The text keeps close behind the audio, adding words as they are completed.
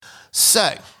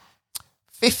So,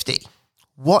 50.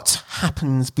 What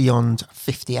happens beyond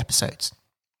 50 episodes?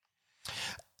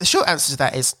 The short answer to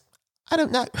that is, I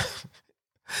don't know.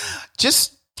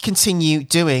 Just continue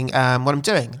doing what I'm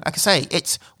doing. Like I say,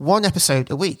 it's one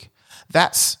episode a week.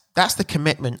 That's the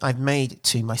commitment I've made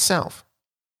to myself.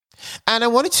 And I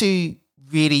wanted to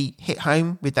really hit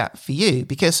home with that for you,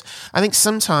 because I think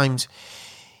sometimes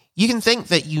you can think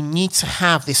that you need to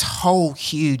have this whole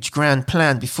huge grand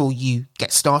plan before you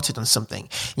get started on something.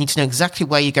 You need to know exactly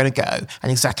where you're going to go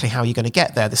and exactly how you're going to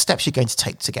get there, the steps you're going to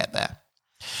take to get there.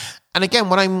 And again,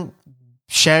 what I'm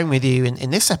sharing with you in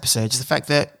this episode is the fact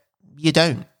that you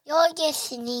don't. You're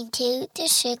listening to the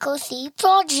Triple C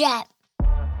Project.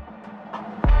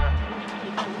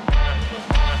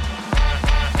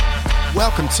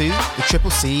 Welcome to the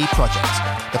Triple C Project,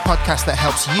 the podcast that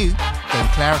helps you gain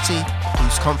clarity,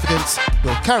 boost confidence,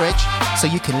 build courage,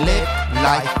 so you can live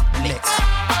life lit.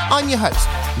 I'm your host,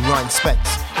 Ryan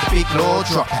Spence, the big law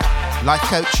dropout, life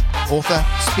coach, author,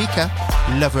 speaker,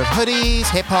 lover of hoodies,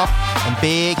 hip-hop, and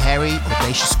big, hairy,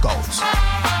 audacious goals.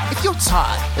 If you're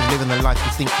tired of living the life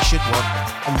you think you should want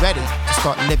and ready to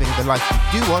start living the life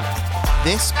you do want,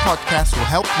 this podcast will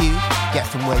help you get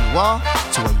from where you are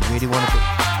to where you really want to be.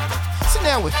 So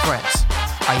now with friends,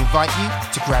 I invite you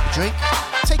to grab a drink,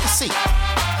 take a seat,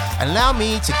 and allow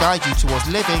me to guide you towards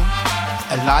living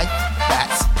a life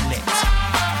that's lit.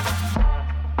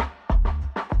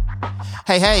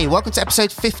 Hey, welcome to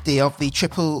episode 50 of the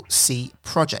Triple C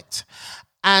Project.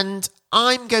 And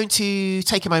I'm going to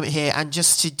take a moment here and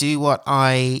just to do what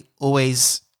I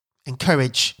always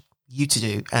encourage you to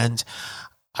do, and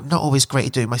I'm not always great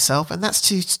at doing myself, and that's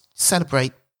to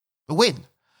celebrate a win,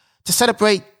 to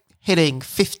celebrate hitting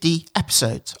 50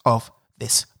 episodes of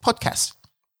this podcast.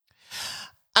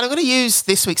 And I'm going to use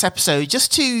this week's episode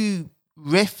just to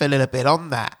riff a little bit on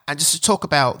that and just to talk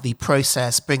about the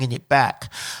process, bringing it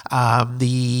back,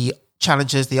 the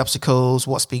challenges, the obstacles,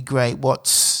 what's been great,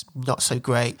 what's not so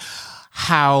great,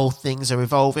 how things are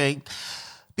evolving.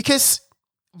 Because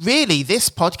really,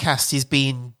 this podcast is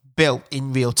being built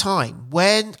in real time.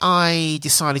 When I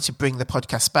decided to bring the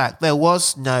podcast back, there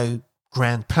was no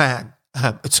grand plan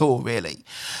at all, really.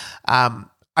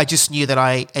 I just knew that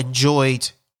I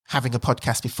enjoyed having a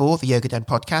podcast before, the Yoga Den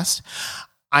podcast.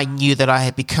 I knew that I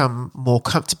had become more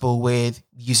comfortable with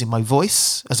using my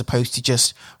voice as opposed to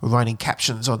just writing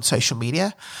captions on social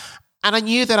media. And I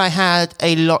knew that I had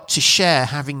a lot to share,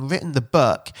 having written the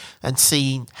book and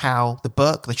seen how the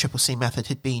book, the Triple C Method,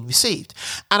 had been received.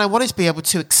 And I wanted to be able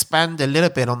to expand a little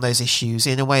bit on those issues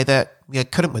in a way that I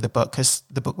couldn't with the book because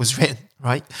the book was written,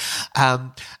 right?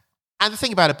 And the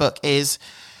thing about a book is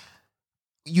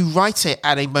you write it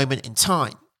at a moment in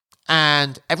time,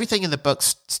 and everything in the book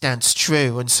stands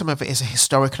true, and some of it is a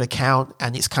historical account,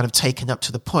 and it's kind of taken up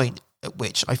to the point at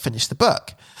which I finished the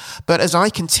book. But as I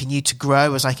continue to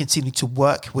grow, as I continue to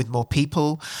work with more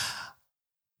people,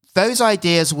 those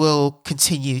ideas will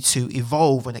continue to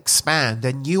evolve and expand,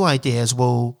 and new ideas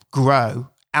will grow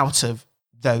out of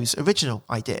those original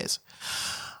ideas.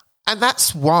 And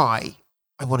that's why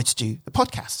I wanted to do the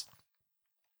podcast.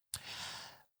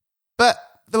 But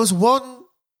there was one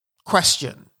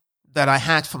question that I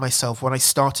had for myself when I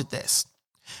started this.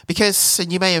 Because,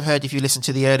 and you may have heard if you listened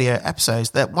to the earlier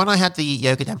episodes, that when I had the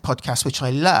Yoga Den podcast, which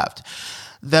I loved,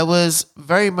 there was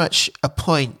very much a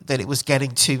point that it was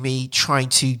getting to me trying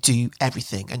to do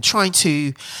everything and trying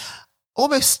to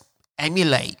almost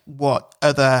emulate what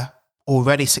other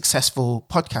already successful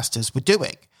podcasters were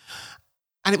doing.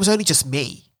 And it was only just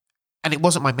me, and it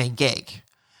wasn't my main gig.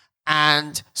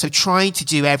 And so trying to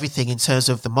do everything in terms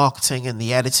of the marketing and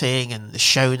the editing and the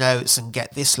show notes and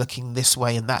get this looking this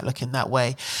way and that looking that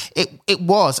way, it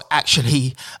was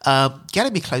actually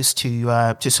getting me close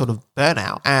to sort of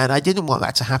burnout. And I didn't want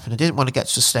that to happen. I didn't want to get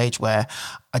to a stage where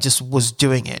I just was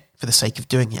doing it for the sake of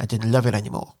doing it. I didn't love it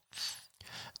anymore.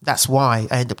 That's why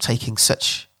I ended up taking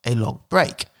such a long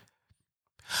break.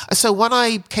 And so when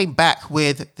I came back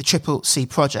with the Triple C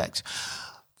Project,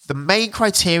 the main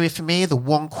criteria for me, the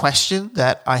one question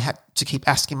that I had to keep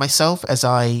asking myself as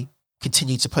I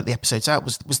continued to put the episodes out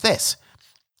was this: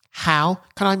 how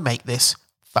can I make this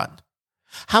fun?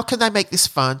 How can I make this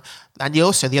fun? And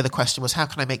also the other question was, how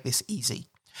can I make this easy?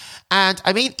 And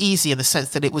I mean easy in the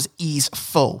sense that it was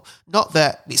easeful, not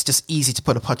that it's just easy to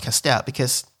put a podcast out,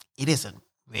 because it isn't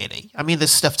really. I mean,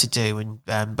 there's stuff to do, and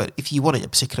but if you want it a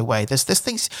particular way, there's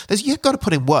things, you've got to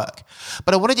put in work.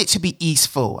 But I wanted it to be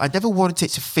easeful. I never wanted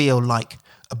it to feel like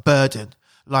a burden,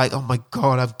 like, oh my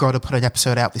God, I've got to put an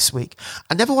episode out this week.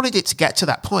 I never wanted it to get to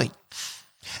that point.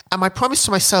 And my promise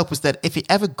to myself was that if it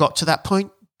ever got to that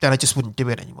point, then I just wouldn't do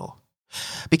it anymore.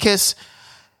 Because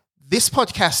This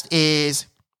podcast is,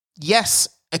 yes,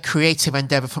 a creative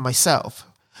endeavor for myself,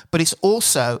 but it's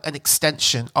also an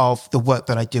extension of the work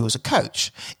that I do as a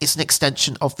coach. It's an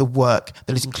extension of the work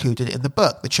that is included in the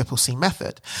book, the Triple C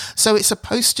Method. So it's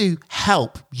supposed to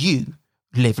help you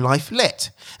live life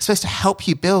lit. It's supposed to help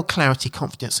you build clarity,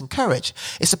 confidence, and courage.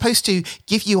 It's supposed to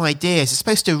give you ideas. It's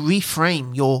supposed to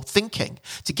reframe your thinking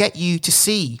to get you to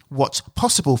see what's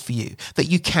possible for you, that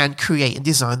you can create and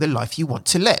design the life you want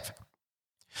to live.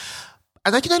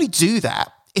 And I can only do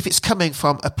that if it's coming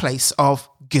from a place of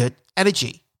good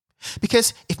energy.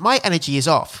 Because if my energy is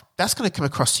off, that's going to come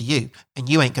across to you and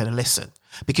you ain't going to listen,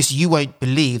 because you won't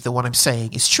believe that what I'm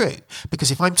saying is true. Because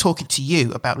if I'm talking to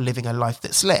you about living a life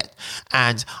that's lit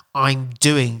and I'm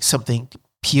doing something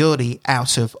purely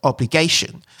out of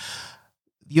obligation,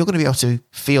 you're going to be able to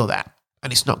feel that,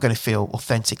 and it's not going to feel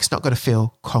authentic. It's not going to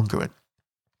feel congruent.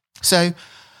 So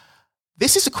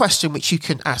this is a question which you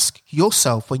can ask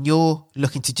yourself when you're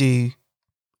looking to do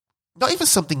not even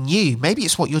something new. Maybe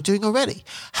it's what you're doing already.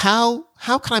 How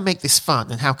can I make this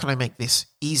fun, and how can I make this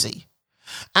easy?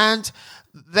 And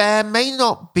there may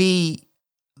not be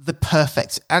the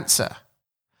perfect answer,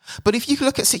 but if you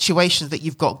look at situations that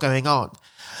you've got going on,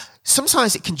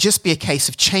 sometimes it can just be a case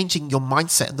of changing your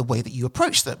mindset and the way that you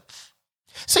approach them.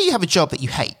 Say you have a job that you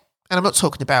hate, and I'm not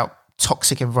talking about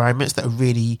toxic environments that are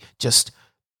really just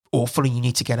awful and you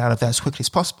need to get out of there as quickly as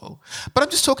possible. But I'm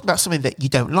just talking about something that you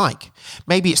don't like.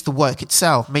 Maybe it's the work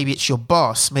itself. Maybe it's your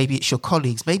boss. Maybe it's your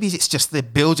colleagues. Maybe it's just the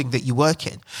building that you work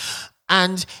in.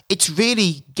 And it's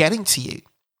really getting to you.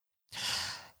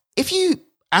 If you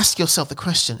ask yourself the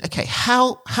question, okay,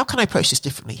 how can I approach this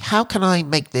differently? How can I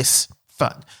make this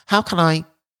fun? How can I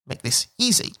make this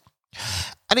easy?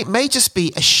 And it may just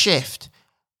be a shift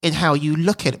in how you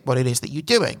look at what it is that you're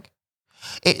doing.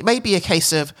 It may be a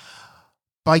case of,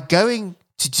 by going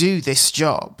to do this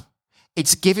job,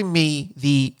 it's giving me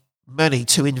the money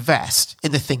to invest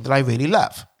in the thing that I really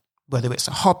love, whether it's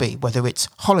a hobby, whether it's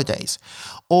holidays.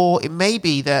 Or it may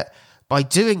be that by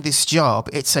doing this job,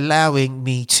 it's allowing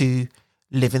me to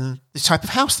live in the type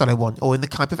of house that I want, or in the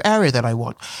type of area that I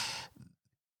want.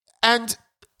 And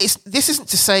this isn't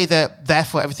to say that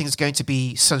therefore everything's going to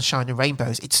be sunshine and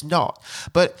rainbows. It's not.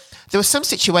 But there are some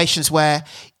situations where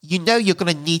you know you're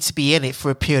going to need to be in it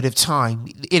for a period of time.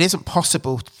 It isn't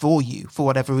possible for you, for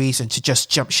whatever reason, to just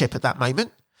jump ship at that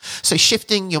moment. So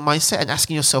shifting your mindset and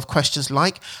asking yourself questions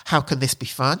like, how can this be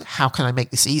fun? How can I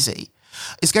make this easy?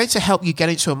 Is going to help you get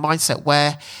into a mindset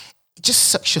where it just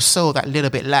sucks your soul that little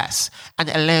bit less, and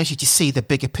it allows you to see the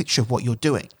bigger picture of what you're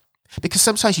doing. Because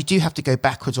sometimes you do have to go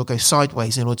backwards or go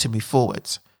sideways in order to move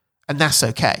forwards. And that's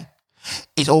okay.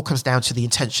 It all comes down to the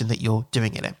intention that you're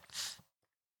doing it in.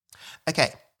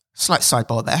 Okay, slight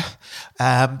sidebar there.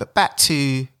 But back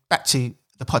to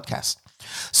the podcast.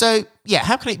 So yeah,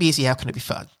 how can it be easy? How can it be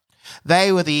fun?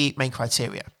 They were the main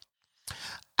criteria.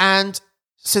 And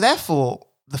so therefore,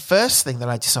 the first thing that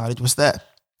I decided was that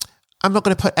I'm not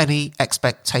going to put any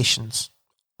expectations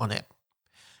on it.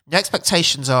 No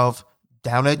expectations of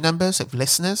download numbers of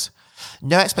listeners,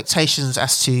 no expectations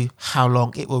as to how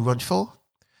long it will run for.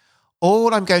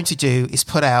 All I'm going to do is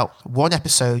put out one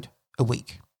episode a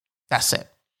week. That's it.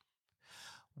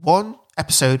 One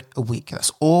episode a week.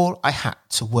 That's all I had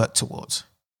to work towards.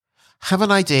 Have an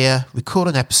idea, record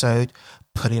an episode,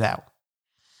 put it out.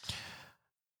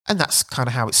 And that's kind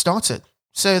of how it started.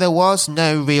 So there was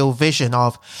no real vision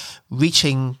of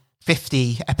reaching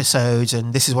 50 episodes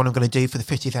and this is what I'm going to do for the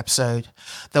 50th episode.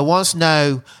 There was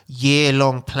no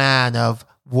year-long plan of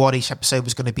what each episode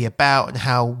was going to be about and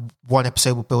how one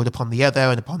episode will build upon the other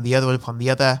and upon the other and upon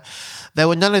the other. There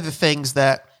were none of the things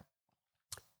that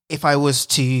if I was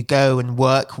to go and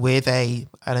work with a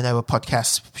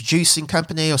podcast producing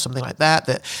company or something like that,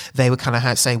 that they would kind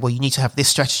of say, well, you need to have this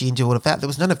strategy and do all of that. There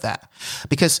was none of that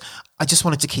because I just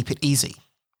wanted to keep it easy.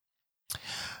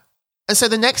 And so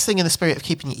the next thing in the spirit of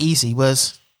keeping it easy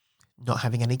was not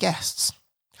having any guests.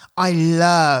 I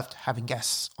loved having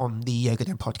guests on the Yoga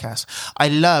Den podcast. I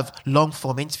love long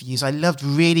form interviews. I loved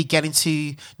really getting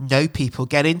to know people,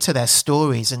 get into their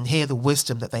stories and hear the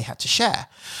wisdom that they had to share.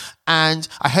 And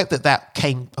I hope that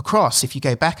came across if you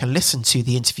go back and listen to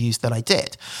the interviews that I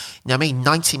did.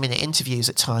 90-minute interviews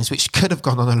at times, which could have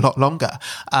gone on a lot longer.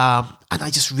 And I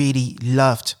just really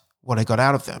loved what I got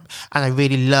out of them. And I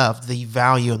really loved the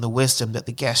value and the wisdom that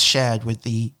the guests shared with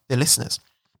the listeners.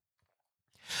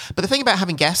 But the thing about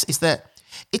having guests is that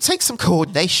it takes some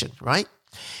coordination, right?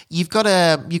 You've got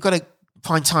to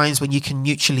find times when you can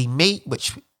mutually meet,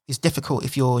 which is difficult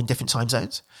if you're in different time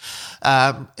zones.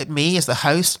 Me as the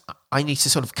host, I need to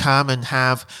sort of come and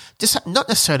have just not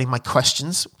necessarily my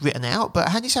questions written out, but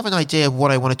I need to have an idea of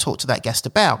what I want to talk to that guest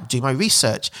about, do my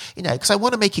research, because I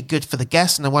want to make it good for the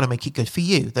guest and I want to make it good for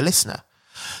you, the listener.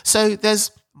 So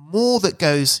there's more that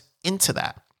goes into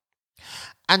that.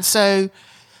 And so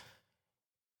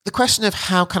the question of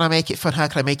how can I make it fun, how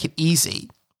can I make it easy?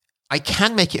 I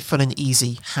can make it fun and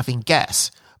easy having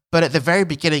guests, but at the very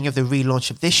beginning of the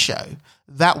relaunch of this show,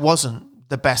 that wasn't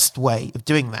the best way of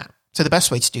doing that. So the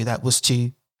best way to do that was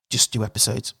to just do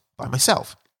episodes by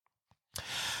myself.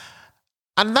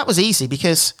 And that was easy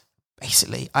because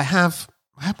basically I have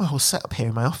my whole setup here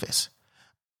in my office.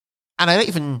 And I don't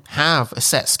even have a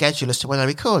set schedule as to when I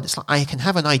record. It's like I can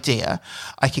have an idea,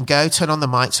 I can go turn on the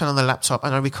mic, turn on the laptop,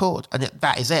 and I record. And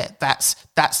that is it. That's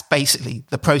basically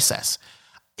the process.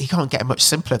 You can't get much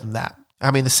simpler than that.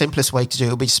 I mean, the simplest way to do it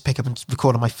would be just pick up and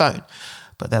record on my phone.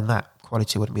 But then that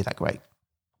quality wouldn't be that great.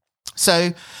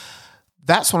 So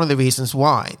that's one of the reasons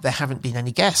why there haven't been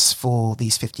any guests for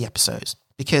these 50 episodes,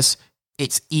 because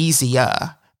it's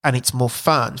easier and it's more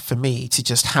fun for me to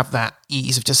just have that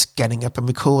ease of just getting up and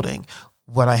recording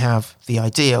when I have the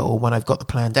idea or when I've got the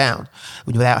plan down,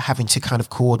 without having to kind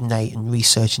of coordinate and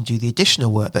research and do the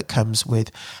additional work that comes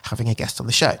with having a guest on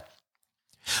the show.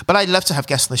 But I'd love to have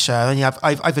guests on the show, and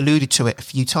I've alluded to it a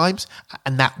few times,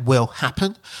 and that will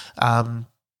happen.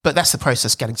 But that's the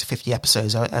process, getting to 50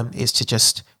 episodes, is to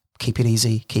just keep it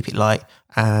easy, keep it light,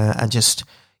 and just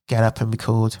get up and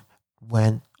record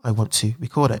when I want to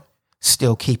record it.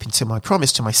 Still keeping to my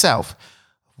promise to myself,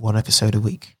 one episode a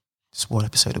week. Just one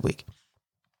episode a week.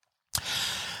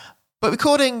 But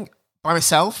recording by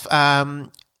myself,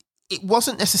 it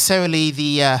wasn't necessarily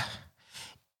the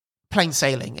plain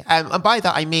sailing. And by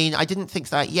that, I mean, I didn't think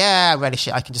that, I relish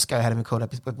it, I can just go ahead and record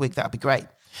a week, that would be great.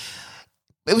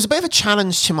 It was a bit of a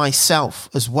challenge to myself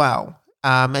as well.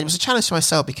 And it was a challenge to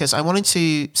myself because I wanted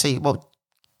to see, well,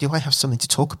 do I have something to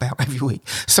talk about every week?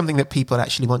 Something that people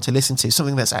actually want to listen to,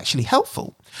 something that's actually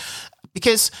helpful.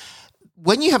 Because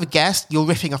when you have a guest, you're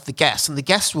riffing off the guest, and the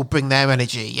guest will bring their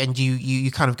energy, and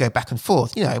you kind of go back and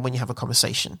forth, when you have a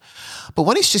conversation. But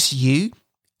when it's just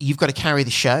you've got to carry the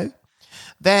show,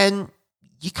 then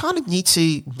you kind of need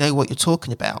to know what you're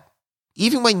talking about.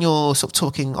 Even when you're sort of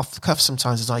talking off the cuff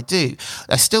sometimes, as I do,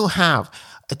 I still have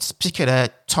a particular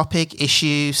topic,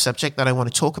 issue, subject that I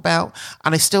want to talk about,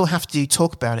 and I still have to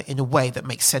talk about it in a way that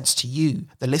makes sense to you,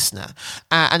 the listener,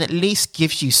 and at least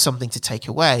gives you something to take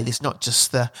away. It's not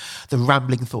just the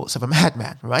rambling thoughts of a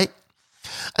madman, right?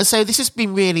 And so this has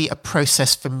been really a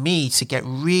process for me to get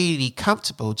really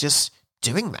comfortable just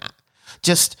doing that,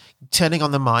 just turning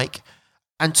on the mic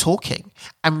and talking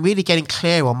and really getting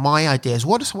clear on my ideas.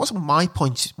 What are my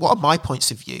points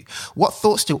of view? What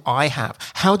thoughts do I have?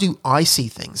 How do I see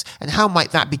things? And how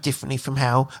might that be differently from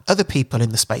how other people in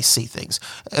the space see things,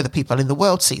 other people in the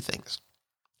world see things?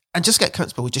 And just get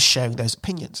comfortable with just sharing those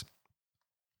opinions.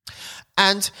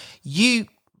 And you,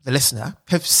 the listener,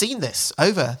 have seen this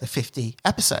over the 50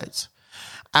 episodes.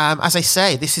 As I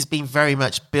say, this has been very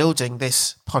much building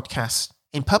this podcast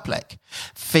in public,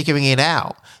 figuring it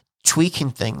out, tweaking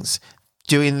things,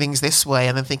 doing things this way,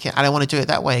 and then thinking, I don't want to do it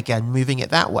that way again, moving it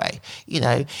that way.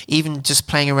 Even just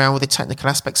playing around with the technical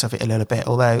aspects of it a little bit,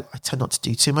 although I tend not to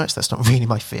do too much. That's not really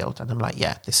my field. And I'm like,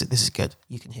 this is good.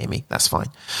 You can hear me. That's fine.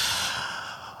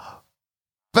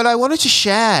 But I wanted to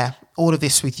share all of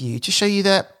this with you to show you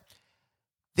that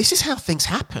this is how things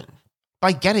happen,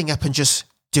 by getting up and just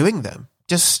doing them,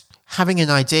 just having an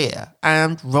idea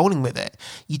and rolling with it.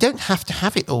 You don't have to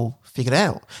have it all figured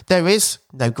out. There is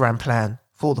no grand plan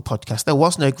for the podcast. There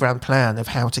was no grand plan of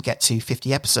how to get to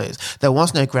 50 episodes. There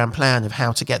was no grand plan of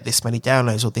how to get this many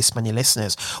downloads or this many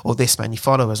listeners or this many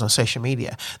followers on social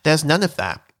media. There's none of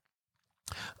that.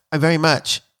 I very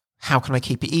much, how can I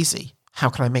keep it easy? How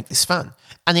can I make this fun?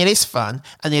 And it is fun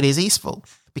and it is easeful,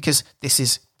 because this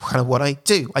is kind of what I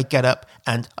do. I get up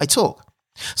and I talk.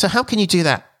 So how can you do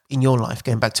that in your life?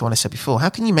 Going back to what I said before, how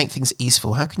can you make things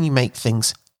easeful? How can you make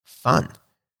things fun?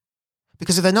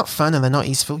 Because if they're not fun and they're not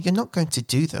easeful, you're not going to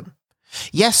do them.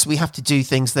 Yes, we have to do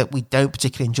things that we don't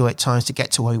particularly enjoy at times to get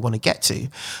to where we want to get to,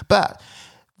 but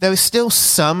there is still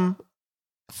some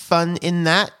fun in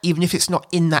that, even if it's not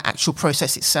in that actual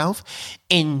process itself,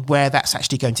 in where that's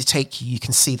actually going to take you. You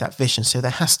can see that vision. So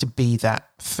there has to be that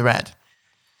thread.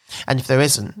 And if there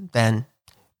isn't, then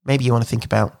maybe you want to think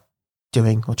about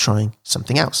doing or trying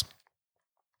something else.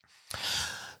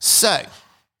 So,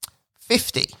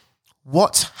 50.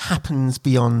 What happens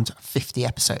beyond 50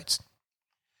 episodes?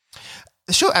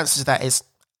 The short answer to that is,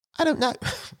 I don't know.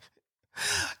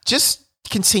 Just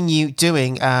continue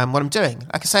doing what I'm doing.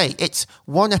 Like I say, it's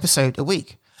one episode a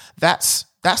week. That's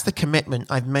the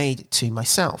commitment I've made to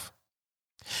myself.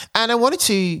 And I wanted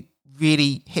to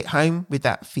really hit home with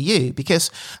that for you,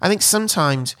 because I think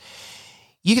sometimes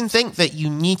you can think that you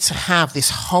need to have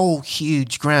this whole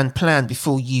huge grand plan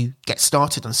before you get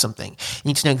started on something. You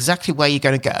need to know exactly where you're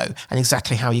going to go and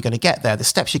exactly how you're going to get there, the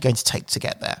steps you're going to take to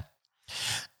get there.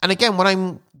 And again, what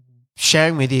I'm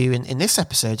sharing with you in this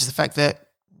episode is the fact that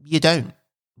you don't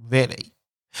really.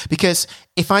 Because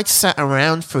if I'd sat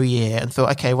around for a year and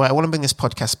thought, okay, well, I want to bring this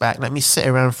podcast back, let me sit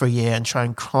around for a year and try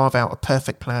and carve out a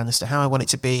perfect plan as to how I want it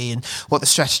to be and what the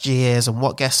strategy is and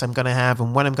what guests I'm going to have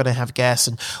and when I'm going to have guests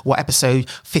and what episode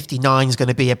 59 is going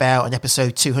to be about and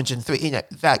episode 203,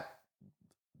 that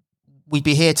we'd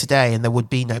be here today and there would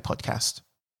be no podcast.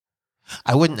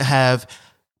 I wouldn't have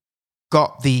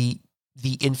got the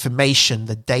information,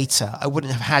 the data. I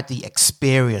wouldn't have had the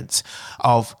experience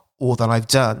of all that I've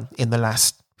done in the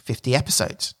last 50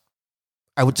 episodes.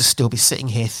 I would just still be sitting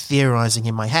here theorizing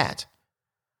in my head.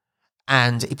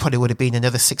 And it probably would have been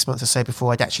another 6 months or so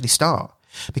before I'd actually start.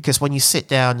 Because when you sit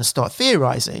down and start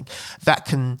theorizing, that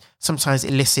can sometimes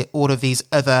elicit all of these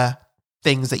other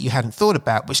things that you hadn't thought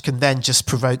about, which can then just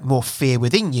provoke more fear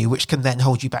within you, which can then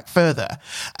hold you back further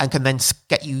and can then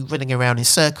get you running around in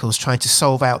circles trying to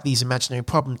solve out these imaginary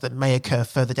problems that may occur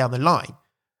further down the line.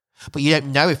 But you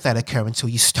don't know if they'll occur until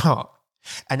you start.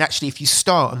 And actually, if you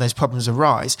start and those problems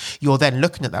arise, you're then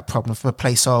looking at that problem from a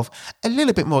place of a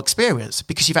little bit more experience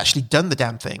because you've actually done the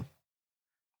damn thing.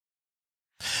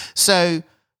 So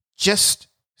just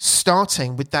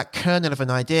starting with that kernel of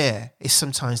an idea is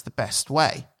sometimes the best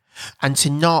way. And to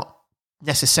not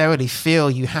necessarily feel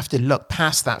you have to look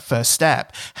past that first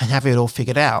step and have it all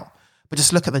figured out, but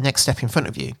just look at the next step in front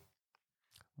of you.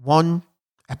 One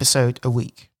episode a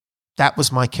week. That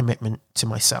was my commitment to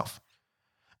myself.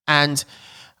 And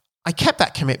I kept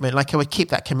that commitment like I would keep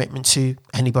that commitment to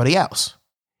anybody else.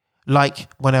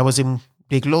 Like when I was in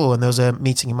Big Law and there was a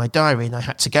meeting in my diary and I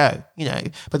had to go,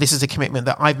 but this is a commitment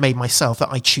that I've made myself that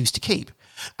I choose to keep.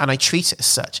 And I treat it as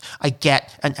such. I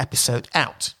get an episode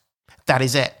out. That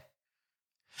is it.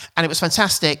 And it was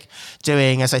fantastic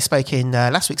doing, as I spoke in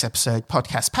last week's episode,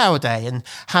 Podcast Power Day and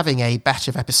having a batch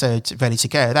of episodes ready to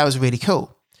go. That was really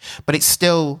cool. But it's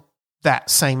still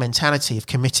that same mentality of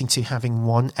committing to having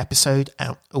one episode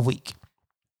out a week.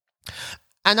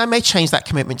 And I may change that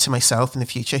commitment to myself in the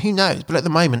future, who knows? But at the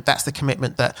moment, that's the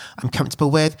commitment that I'm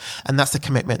comfortable with, and that's the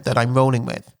commitment that I'm rolling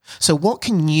with. So what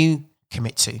can you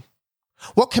commit to?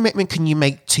 What commitment can you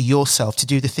make to yourself to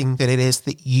do the thing that it is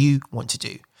that you want to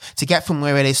do, to get from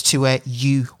where it is to where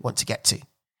you want to get to?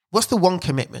 What's the one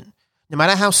commitment? No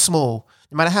matter how small,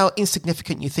 no matter how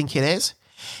insignificant you think it is,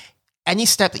 any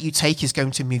step that you take is going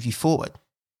to move you forward.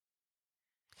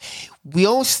 We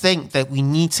always think that we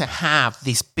need to have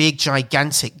these big,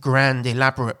 gigantic, grand,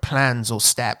 elaborate plans or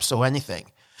steps or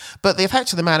anything. But the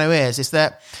fact of the matter is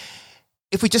that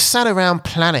if we just sat around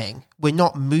planning, we're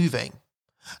not moving.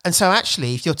 And so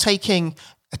actually, if you're taking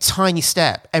a tiny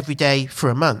step every day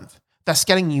for a month, that's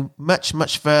getting you much,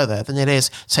 much further than it is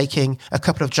taking a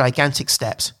couple of gigantic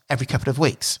steps every couple of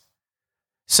weeks.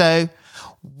 So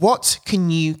what can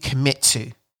you commit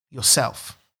to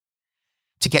yourself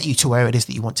to get you to where it is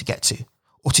that you want to get to,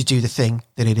 or to do the thing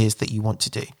that it is that you want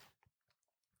to do?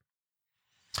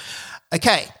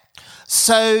 Okay,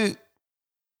 so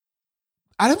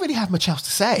I don't really have much else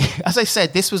to say. As I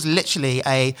said, this was literally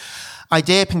a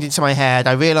idea pinged into my head.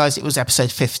 I realized it was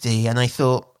episode 50, and I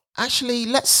thought, actually,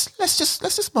 let's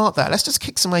just mark that. Let's just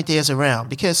kick some ideas around,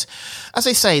 because, as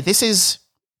I say, this is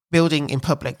building in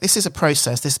public. This is a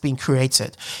process. This has been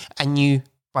created, and you,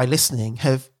 by listening,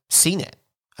 have seen it.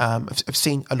 I've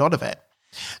seen a lot of it,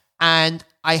 and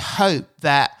I hope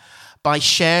that by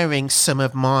sharing some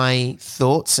of my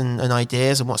thoughts and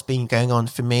ideas and what's been going on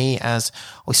for me as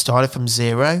we started from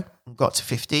 0 and got to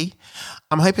 50,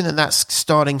 I'm hoping that that's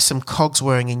starting some cogs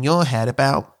whirring in your head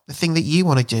about the thing that you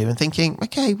want to do and thinking,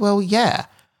 okay, well, yeah,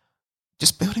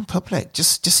 just build in public.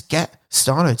 Just get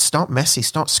started. Start messy,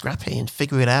 start scrappy, and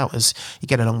figure it out as you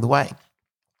get along the way.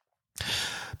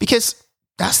 Because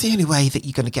that's the only way that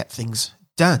you're going to get things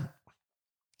done.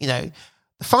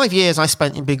 The 5 years I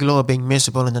spent in Big Law being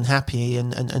miserable and unhappy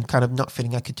and kind of not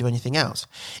feeling I could do anything else.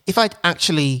 If I'd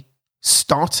actually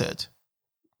started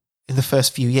in the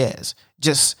first few years,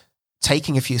 just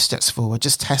taking a few steps forward,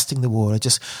 just testing the water,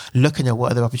 just looking at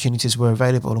what other opportunities were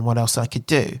available and what else I could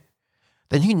do,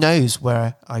 then who knows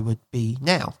where I would be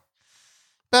now.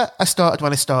 But I started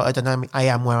when I started, and I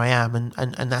am where I am,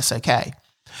 and that's okay.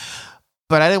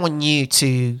 But I don't want you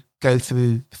to go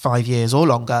through 5 years or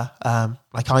longer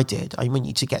like I did. I want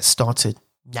you to get started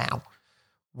now.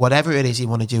 whatever it is you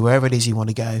want to do, wherever it is you want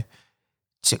to go,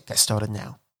 to get started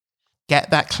now.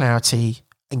 Get that clarity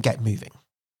and get moving.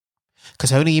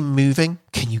 Because only in moving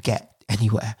can you get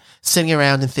anywhere. Sitting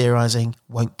around and theorizing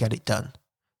won't get it done.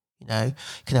 You know,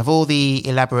 you can have all the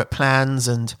elaborate plans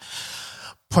and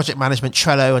project management,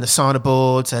 Trello and Asana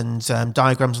boards and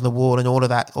diagrams on the wall and all of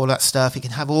that stuff. You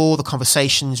can have all the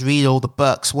conversations, read all the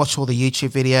books, watch all the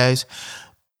YouTube videos,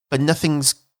 but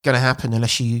nothing's going to happen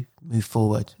unless you move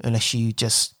forward, unless you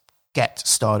just get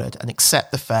started and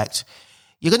accept the fact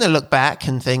you're going to look back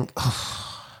and think,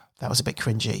 oh, that was a bit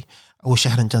cringy. I wish I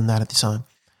hadn't done that at the time.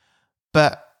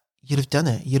 But you'd have done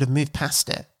it. You'd have moved past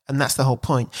it. And that's the whole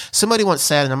point. Somebody once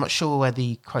said, and I'm not sure where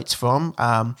the quote's from,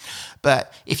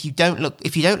 but if you don't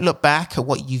look back at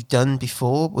what you've done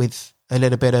before with a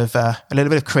little bit of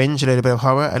cringe, a little bit of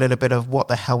horror, a little bit of what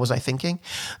the hell was I thinking,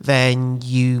 then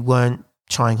you weren't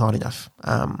trying hard enough.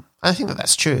 I think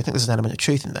that's true. I think there's an element of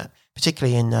truth in that,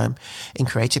 particularly in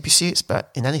creative pursuits, but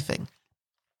in anything.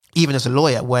 Even as a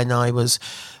lawyer,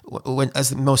 as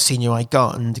the more senior I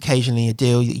got, and occasionally a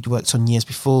deal that you'd worked on years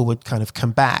before would kind of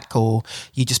come back, or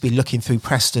you'd just be looking through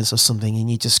precedents or something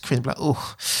and you just cringe like,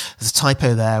 oh, there's a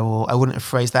typo there, or I wouldn't have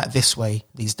phrased that this way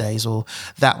these days, or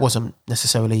that wasn't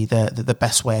necessarily the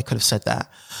best way I could have said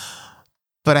that.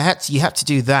 But you had to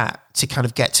do that to kind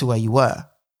of get to where you were.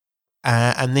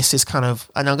 And this is kind of,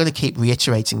 and I'm going to keep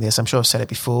reiterating this. I'm sure I've said it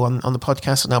before on the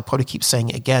podcast, and I'll probably keep saying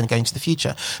it again going into the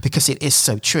future because it is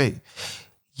so true.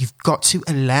 You've got to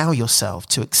allow yourself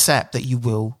to accept that you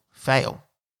will fail.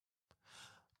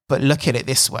 But look at it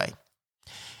this way.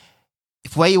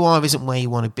 If where you are isn't where you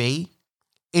want to be,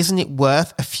 isn't it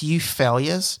worth a few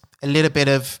failures, a little bit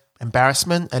of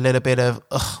embarrassment, a little bit of,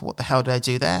 ugh, what the hell did I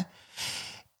do there?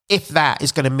 If that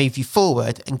is going to move you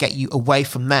forward and get you away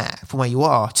from there, from where you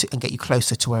are, and get you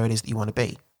closer to where it is that you want to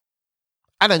be.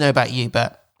 I don't know about you,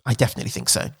 but I definitely think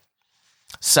so.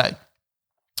 So,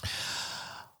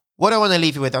 what I want to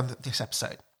leave you with on this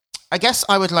episode, I guess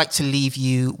I would like to leave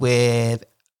you with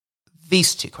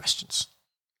these two questions.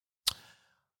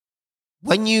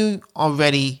 When you are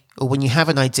ready, or when you have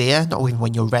an idea, not even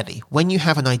when you're ready, when you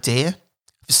have an idea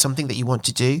for something that you want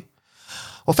to do,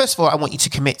 well, first of all, I want you to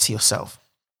commit to yourself.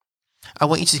 I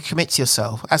want you to commit to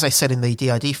yourself. As I said in the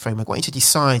DID framework, I want you to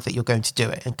decide that you're going to do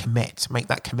it and make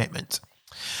that commitment.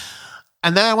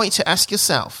 And then I want you to ask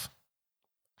yourself,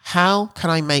 how can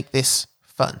I make this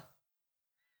fun?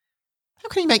 How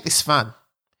can you make this fun?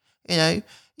 You know,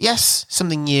 yes,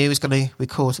 something new is going to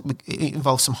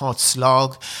involve some hard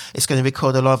slog. It's going to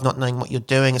record a lot of not knowing what you're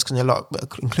doing. It's going to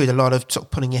include a lot of sort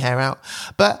of pulling your hair out.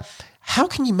 But how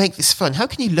can you make this fun? How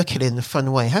can you look at it in a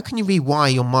fun way? How can you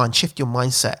rewire your mind, shift your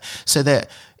mindset so that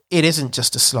it isn't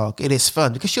just a slog, it is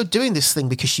fun? Because you're doing this thing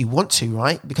because you want to,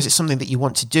 right? Because it's something that you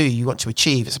want to do, you want to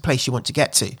achieve, it's a place you want to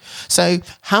get to. So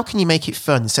how can you make it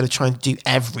fun instead of trying to do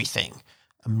everything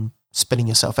and spinning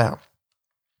yourself out?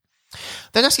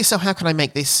 Then ask yourself, how can I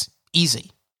make this easy?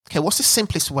 Okay, what's the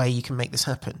simplest way you can make this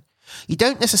happen? You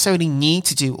don't necessarily need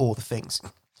to do all the things.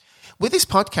 With this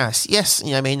podcast, yes,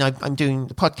 I'm doing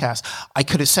the podcast. I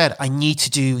could have said I need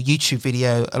to do YouTube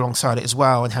video alongside it as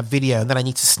well and have video, and then I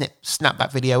need to snap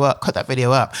that video up, cut that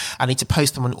video up. I need to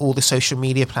post them on all the social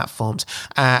media platforms,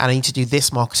 and I need to do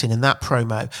this marketing and that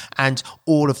promo and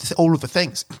all of the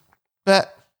things.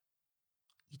 But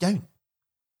you don't.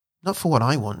 Not for what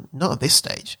I want, not at this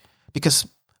stage, because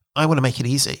I want to make it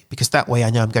easy, because that way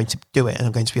I know I'm going to do it and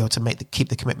I'm going to be able to keep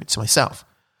the commitment to myself.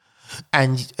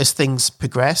 And as things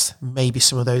progress, maybe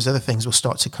some of those other things will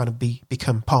start to kind of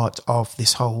become part of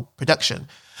this whole production.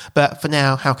 But for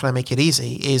now, how can I make it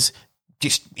easy?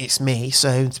 It's me.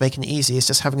 So to making it easy is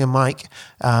just having a mic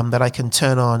that I can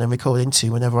turn on and record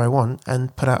into whenever I want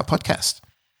and put out a podcast.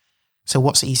 So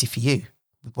what's easy for you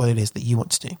with what it is that you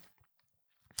want to do?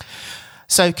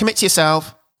 So commit to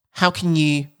yourself. How can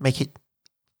you make it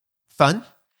fun?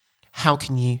 How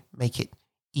can you make it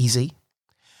easy?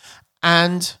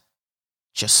 And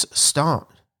just start.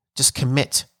 Just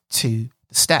commit to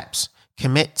the steps.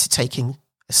 Commit to taking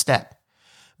a step.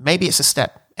 Maybe it's a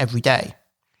step every day.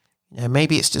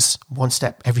 Maybe it's just one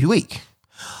step every week.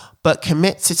 But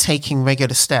commit to taking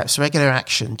regular steps, regular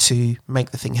action to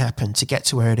make the thing happen, to get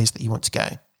to where it is that you want to go.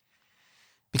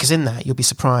 Because in that, you'll be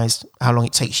surprised how long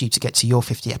it takes you to get to your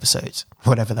 50 episodes,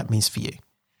 whatever that means for you.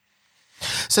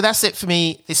 So that's it for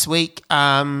me this week.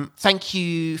 Thank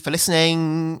you for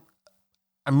listening.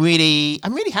 I'm really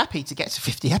happy to get to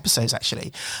 50 episodes,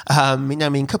 actually.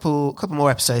 Couple more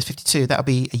episodes, 52, that'll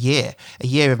be a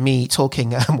year of me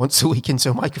talking once a week into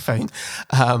a microphone,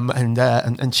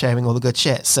 and sharing all the good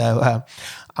shit. So,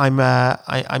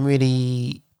 I'm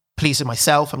really pleased with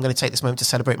myself. I'm going to take this moment to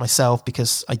celebrate myself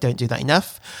because I don't do that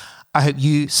enough. I hope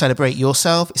you celebrate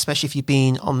yourself, especially if you've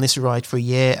been on this ride for a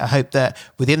year. I hope that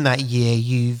within that year,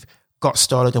 you've got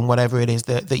started on whatever it is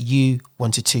that you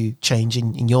wanted to change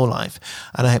in your life.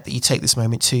 And I hope that you take this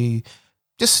moment to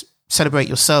just celebrate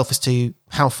yourself as to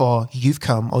how far you've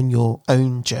come on your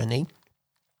own journey.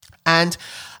 And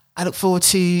I look forward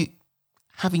to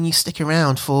having you stick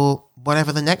around for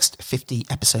whatever the next 50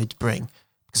 episodes bring,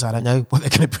 because I don't know what they're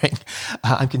going to bring.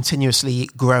 I'm continuously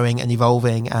growing and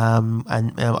evolving.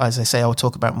 And as I say, I'll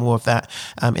talk about more of that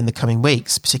in the coming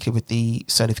weeks, particularly with the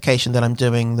certification that I'm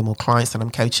doing, the more clients that I'm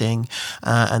coaching,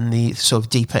 and the sort of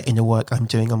deeper inner work I'm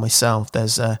doing on myself.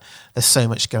 There's so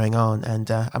much going on,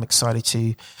 and I'm excited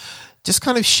to just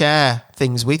kind of share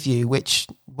things with you, which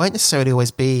won't necessarily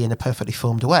always be in a perfectly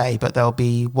formed way, but there'll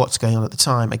be what's going on at the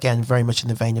time. Again, very much in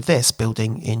the vein of this,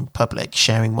 building in public,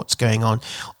 sharing what's going on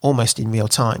almost in real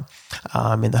time,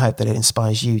 in the hope that it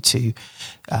inspires you to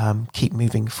keep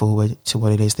moving forward to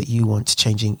what it is that you want to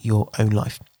changing your own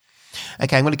life.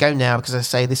 Okay, I'm going to go now because I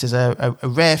say this is a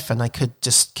riff and I could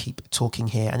just keep talking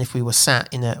here. And if we were sat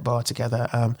in a bar together,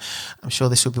 I'm sure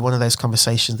this would be one of those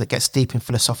conversations that gets deep and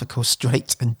philosophical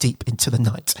straight and deep into the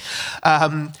night.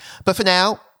 But for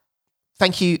now,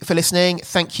 thank you for listening.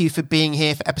 Thank you for being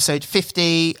here for episode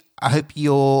 50. I hope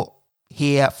you're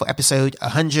here for episode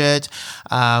 100.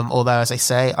 Although, as I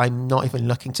say, I'm not even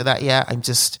looking to that yet.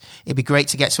 It'd be great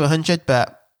to get to 100,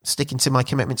 but sticking to my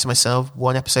commitment to myself,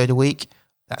 one episode a week.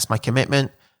 That's my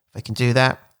commitment. If I can do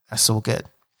that, that's all good.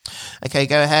 Okay,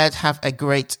 go ahead. Have a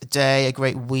great day, a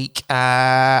great week,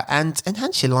 and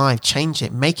enhance your life. Change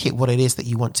it. Make it what it is that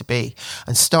you want to be.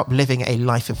 And stop living a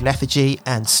life of lethargy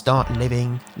and start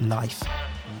living life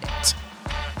lit.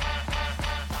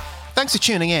 Thanks for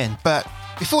tuning in. But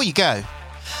before you go,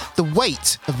 the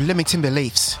weight of limiting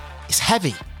beliefs is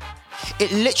heavy.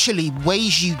 It literally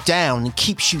weighs you down and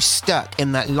keeps you stuck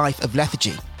in that life of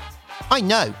lethargy. I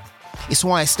know. It's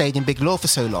why I stayed in big law for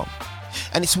so long.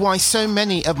 And it's why so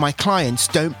many of my clients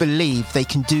don't believe they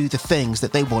can do the things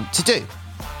that they want to do.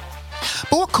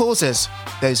 But what causes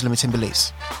those limiting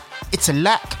beliefs? It's a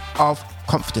lack of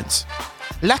confidence.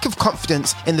 Lack of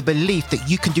confidence in the belief that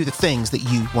you can do the things that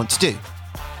you want to do.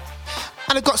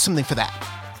 And I've got something for that.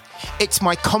 It's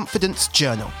my confidence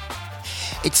journal.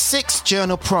 It's 6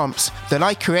 journal prompts that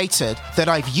I created that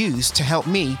I've used to help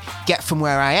me get from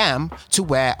where I am to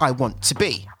where I want to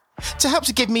be. To help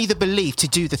to give me the belief to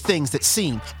do the things that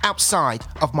seem outside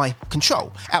of my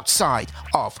control, outside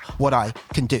of what I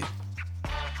can do.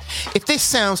 If this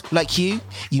sounds like you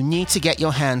need to get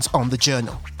your hands on the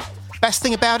journal. Best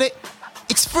thing about it,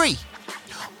 it's free.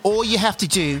 All you have to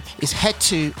do is head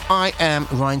to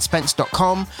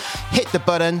IamRyanSpence.com, hit the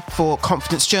button for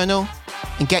Confidence Journal,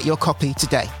 and get your copy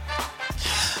today.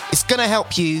 It's going to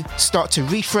help you start to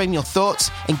reframe your thoughts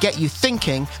and get you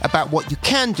thinking about what you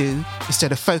can do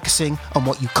instead of focusing on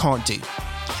what you can't do.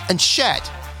 And shed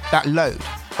that load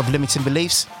of limiting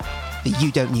beliefs that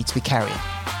you don't need to be carrying.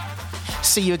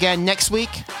 See you again next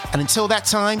week. And until that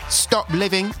time, stop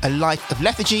living a life of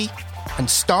lethargy and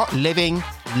start living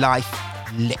life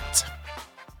lit.